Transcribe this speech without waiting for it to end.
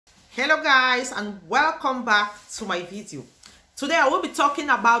Hello guys, and welcome back to my video. Today I will be talking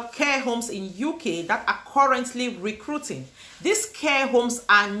about care homes in UK that are currently recruiting. These care homes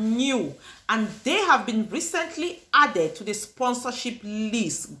are new and they have been recently added to the sponsorship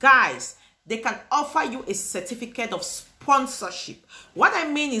list. Guys, they can offer you a certificate of sponsorship. What I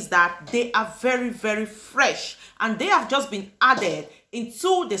mean is that they are very fresh and they have just been added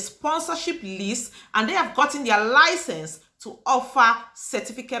into the sponsorship list and they have gotten their license to offer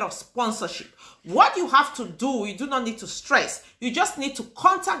certificate of sponsorship. What you have to do, you do not need to stress. You just need to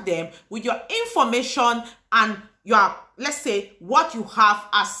contact them with your information and your, let's say, what you have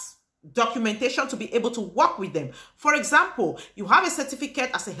as documentation to be able to work with them. For example, you have a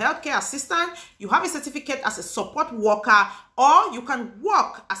certificate as a healthcare assistant, you have a certificate as a support worker, or you can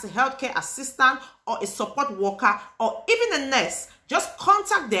work as a healthcare assistant or a support worker or even a nurse. Just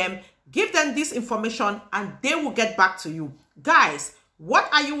contact them, give them this information, and they will get back to you. Guys, what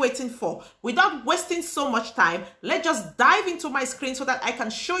are you waiting for? Without wasting so much time, let's just dive into my screen so that I can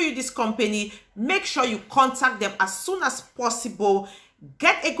show you this company. Make sure you contact them as soon as possible.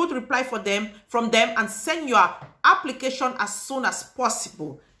 Get a good reply from them and send your application as soon as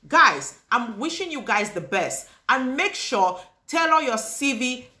possible. Guys, I'm wishing you guys the best, and make sure tailor your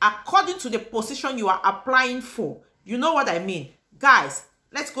CV according to the position you are applying for. You know what I mean? Guys,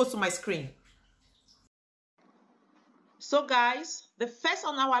 let's go to my screen. So guys, the first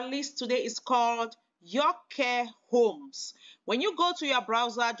on our list today is called Your Care Homes. When you go to your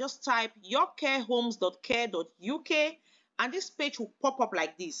browser, just type yourcarehomes.care.uk and this page will pop up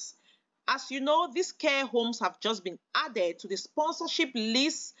like this. As you know, these care homes have just been added to the sponsorship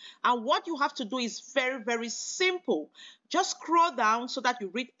list, and what you have to do is very simple. Just scroll down so that you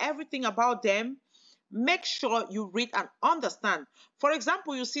read everything about them. Make sure you read and understand. For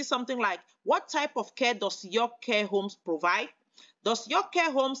example, you see something like, what type of care does your care homes provide? Does your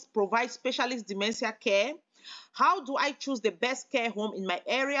care homes provide specialist dementia care? How do I choose the best care home in my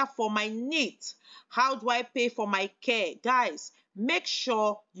area for my needs? How do I pay for my care? Guys, make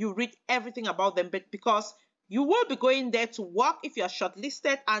sure you read everything about them because you will be going there to work if you are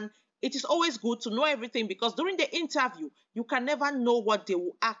shortlisted, and it is always good to know everything because during the interview, you can never know what they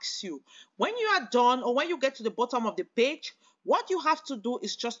will ask you. When you are done or when you get to the bottom of the page, what you have to do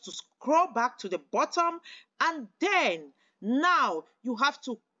is just to scroll back to the bottom, and then now you have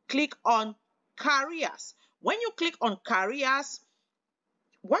to click on careers. When you click on careers,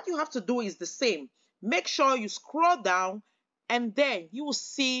 what you have to do is the same. Make sure you scroll down and then you will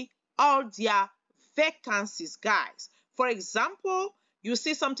see all their vacancies, guys. For example, you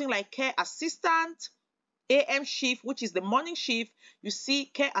see something like care assistant, AM shift, which is the morning shift. You see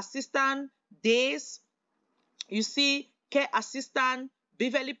care assistant days. You see care assistant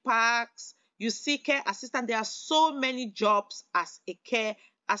Beverly Parks. You see care assistant. There are so many jobs as a care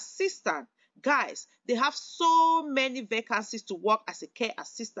assistant. Guys, they have so many vacancies to work as a care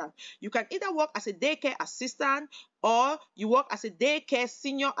assistant. You can either work as a daycare assistant or you work as a daycare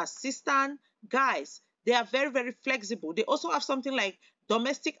senior assistant. Guys, they are very flexible. They also have something like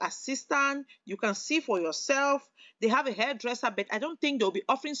domestic assistant. You can see for yourself. They have a hairdresser, but I don't think they'll be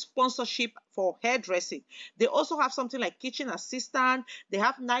offering sponsorship for hairdressing. They also have something like kitchen assistant. They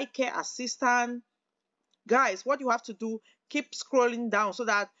have night care assistant. Guys, what you have to do, keep scrolling down so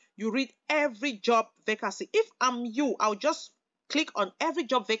that you read every job vacancy. If I'm you, I'll just click on every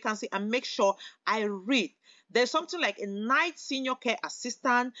job vacancy and make sure I read. There's something like a night senior care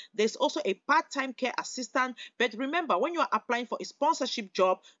assistant. There's also a part-time care assistant. But remember, when you are applying for a sponsorship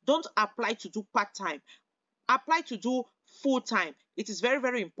job, don't apply to do part-time. Apply to do full-time. It is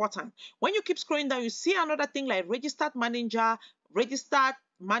very important. When you keep scrolling down, you see another thing like registered manager,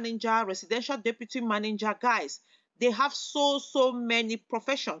 residential deputy manager. Guys, they have so many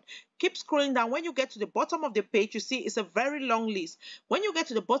professions. Keep scrolling down. When you get to the bottom of the page, you see it's a very long list. When you get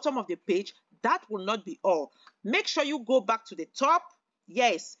to the bottom of the page, that will not be all. Make sure you go back to the top.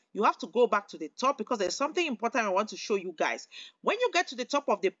 Yes, you have to go back to the top because there's something important I want to show you guys. When you get to the top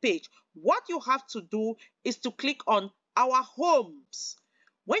of the page, what you have to do is to click on our homes.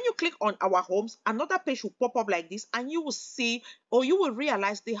 When you click on our homes, another page will pop up like this, and you will see, or you will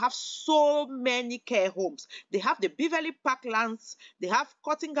realize they have so many care homes. They have the Beverly Parklands, they have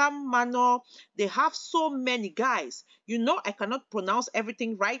Cottingham Manor, they have so many. Guys, you know I cannot pronounce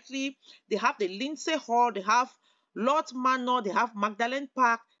everything rightly. They have the Lindsay Hall, they have Lord Manor, they have Magdalen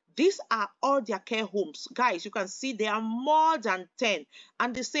Park. These are all their care homes. Guys, you can see there are more than 10,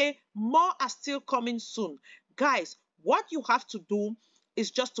 and they say more are still coming soon. Guys, what you have to do is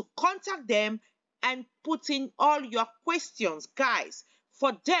just to contact them and put in all your questions. Guys,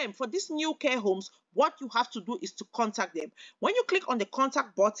 for them, for these new care homes, what you have to do is to contact them. When you click on the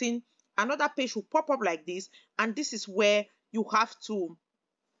contact button, another page will pop up like this, and this is where you have to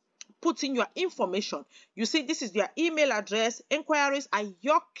put in your information. You see, this is their email address,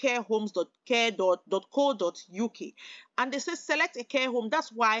 inquiries@yourcarehomes.care.co.uk. And they say select a care home.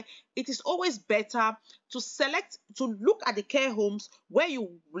 That's why it is always better to look at the care homes where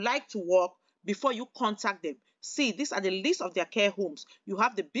you like to work before you contact them. See, these are the list of their care homes. You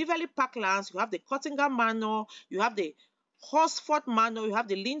have the Beverly Parklands, you have the Cottingham Manor, you have the Horsford Manor, you have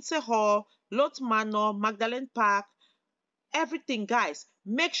the Lindsay Hall, Lot Manor, Magdalen Park, everything. Guys,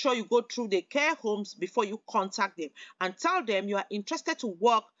 make sure you go through the care homes before you contact them and tell them you are interested to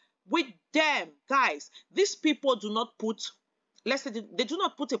work with them. Guys, these people do not put, let's say they do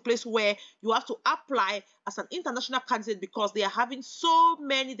not put a place where you have to apply as an international candidate, because they are having so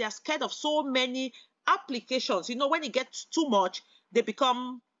many, they are scared of so many applications. You know, when it gets too much, they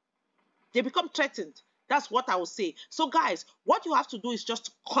become threatened. That's what I would say. So guys, what you have to do is just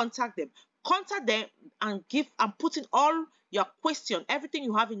contact them and put in all your question, everything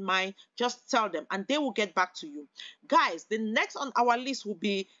you have in mind. Just tell them and they will get back to you. Guys, the next on our list will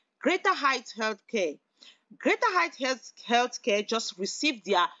be Greater Heights Healthcare. Greater Heights Healthcare just received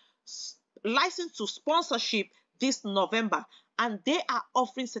their license to sponsorship this November, and they are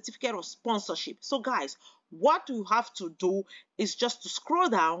offering certificate of sponsorship. So guys, what you have to do is just to scroll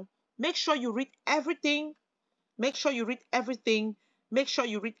down. Make sure you read everything. Make sure you read everything. Make sure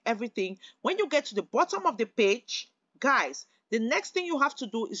you read everything. When you get to the bottom of the page, guys, the next thing you have to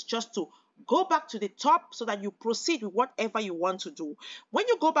do is just to go back to the top so that you proceed with whatever you want to do. When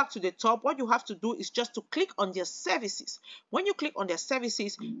you go back to the top, what you have to do is just to click on their services. When you click on their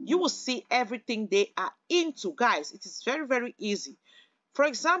services, you will see everything they are into. Guys, it is very, very easy. For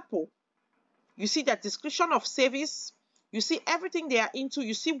example, you see that description of service. You see everything they are into.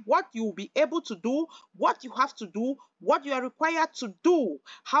 You see what you will be able to do, what you have to do, what you are required to do,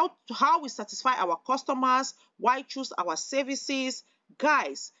 how we satisfy our customers, why choose our services.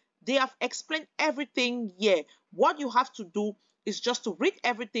 Guys, they have explained everything here. What you have to do is just to read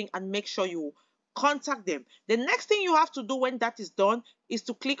everything and make sure you contact them. The next thing you have to do when that is done is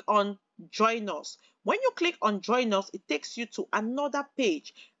to click on Join Us. When you click on Join Us, it takes you to another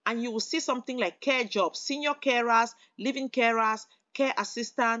page, and you will see something like care jobs, senior carers, living carers, care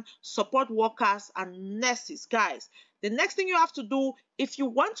assistant, support workers, and nurses. Guys, the next thing you have to do, if you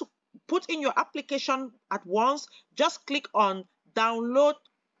want to put in your application at once, just click on Download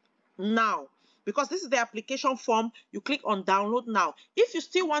Now, because this is the application form. You click on Download Now. If you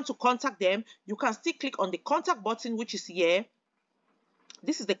still want to contact them, you can still click on the contact button, which is here.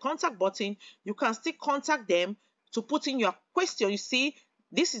 This is the contact button. You can still contact them to put in your question. You see,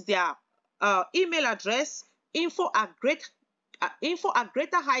 this is their email address,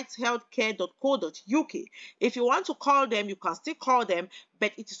 info@greaterheightshealthcare.co.uk. If you want to call them, you can still call them,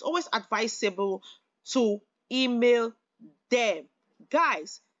 but it is always advisable to email them.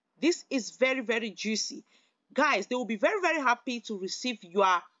 Guys, this is very, very juicy. Guys, they will be very, very happy to receive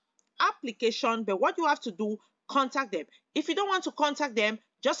your application, but what you have to do, contact them. If you don't want to contact them,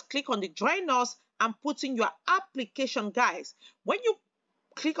 just click on the Join Us and put in your application. Guys, when you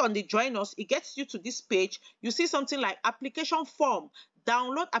click on the Join Us, it gets you to this page. You see something like application form.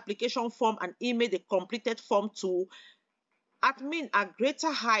 Download application form and email the completed form to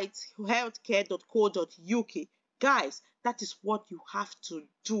admin@greaterheightshealthcare.co.uk. Guys, that is what you have to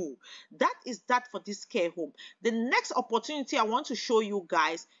do. That is that for this care home. The next opportunity I want to show you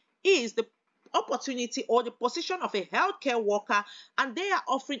guys is the opportunity or the position of a healthcare worker, and they are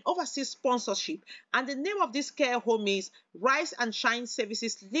offering overseas sponsorship, and the name of this care home is Rise and Shine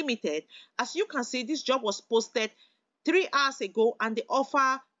Services Limited. As you can see, this job was posted 3 hours ago, and they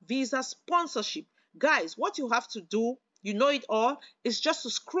offer visa sponsorship. Guys, what you have to do, you know it all, is just to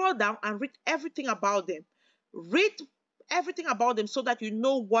scroll down and read everything about them. Read everything about them so that you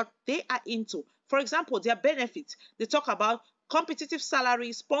know what they are into. For example, their benefits. They talk about competitive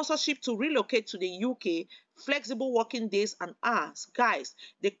salary, sponsorship to relocate to the UK, flexible working days and hours. Guys,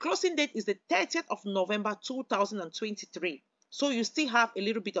 the closing date is the 30th of November 2023. So you still have a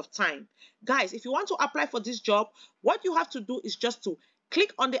little bit of time. Guys, if you want to apply for this job, what you have to do is just to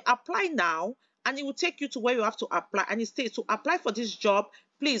click on the Apply Now, and it will take you to where you have to apply. And it says to apply for this job,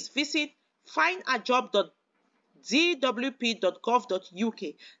 please visit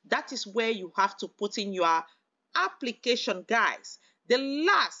findajob.dwp.gov.uk. That is where you have to put in your application. Guys, the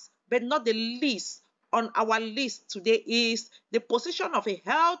last but not the least on our list today is the position of a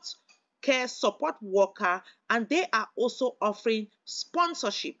health care support worker, and they are also offering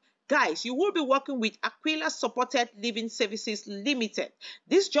sponsorship. Guys, you will be working with Aquila Supported Living Services Limited.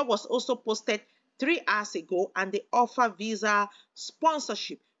 This job was also posted 3 hours ago, and they offer visa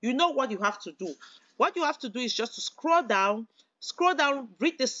sponsorship. You know what you have to do. What you have to do is just to scroll down,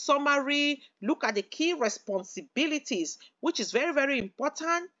 read the summary, look at the key responsibilities, which is very, very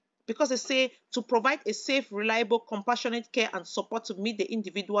important, because they say to provide a safe, reliable, compassionate care and support to meet the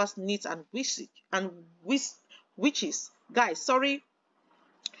individual's needs and wishes. Guys, sorry.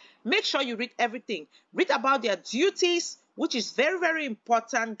 Make sure you read everything. Read about their duties, which is very, very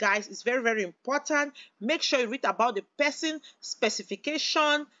important, guys. It's very, very important. Make sure you read about the person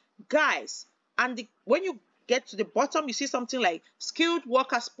specification, guys. And when you get to the bottom, you see something like skilled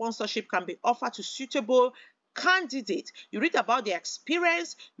worker sponsorship can be offered to suitable candidate. You read about their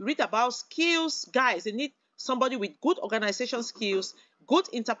experience. You read about skills. Guys, they need somebody with good organization skills, good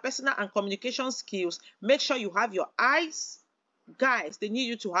interpersonal and communication skills. Make sure you have your eyes. Guys, they need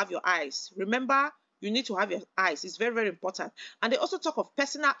you to have your eyes. Remember, you need to have your eyes. It's very, very important. And they also talk of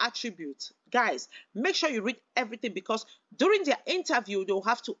personal attributes. Guys, make sure you read everything, because during their interview, they'll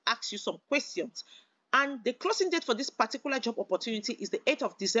have to ask you some questions. And the closing date for this particular job opportunity is the 8th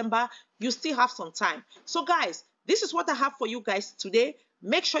of December. You still have some time. So guys, this is what I have for you guys today.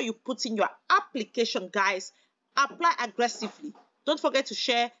 Make sure you put in your application, guys. Apply aggressively. Don't forget to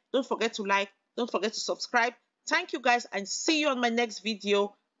share. Don't forget to like. Don't forget to subscribe. Thank you guys, and see you on my next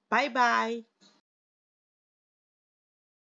video. Bye bye.